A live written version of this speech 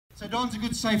So Don's a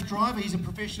good, safe driver. He's a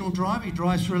professional driver. He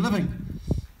drives for a living.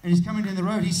 And he's coming down the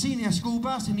road. He's seen our school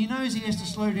bus and he knows he has to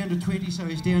slow down to 20, so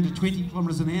he's down to 20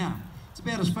 kilometres an hour. It's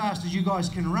about as fast as you guys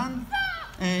can run.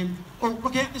 And, oh,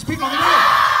 look out, there's people on the road.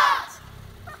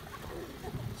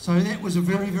 So that was a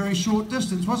very, very short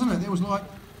distance, wasn't it? That was like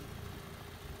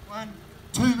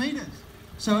 2 metres.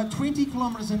 So at 20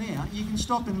 kilometres an hour, you can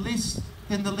stop in less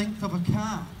than the length of a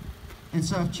car. And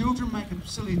so if children make a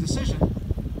silly decision,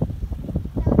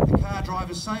 the car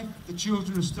driver's safe, the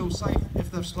children are still safe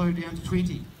if they've slowed down to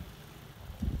 20.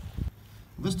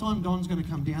 This time Don's going to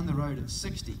come down the road at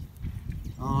 60.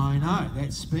 I know,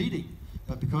 that's speeding.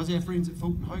 But because our friends at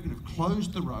Fulton Hogan have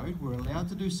closed the road, we're allowed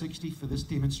to do 60 for this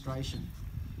demonstration.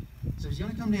 So he's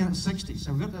going to come down at 60.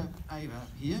 So we've got the Ava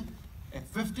here. At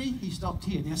 50, he stopped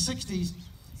here. Now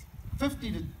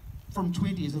 50 from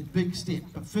 20 is a big step,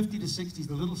 but 50 to 60 is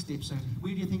a little step. So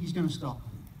where do you think he's going to stop?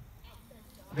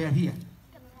 About here.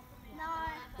 No.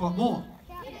 What more?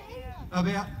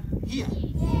 About here.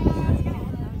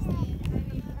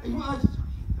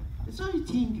 It's only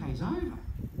 10 k's over.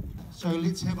 So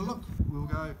let's have a look. We'll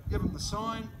go give him the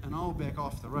sign and I'll back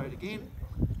off the road again.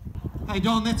 Hey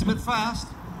Don, that's a bit fast.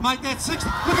 Mate, that's 60.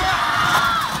 Look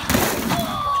out!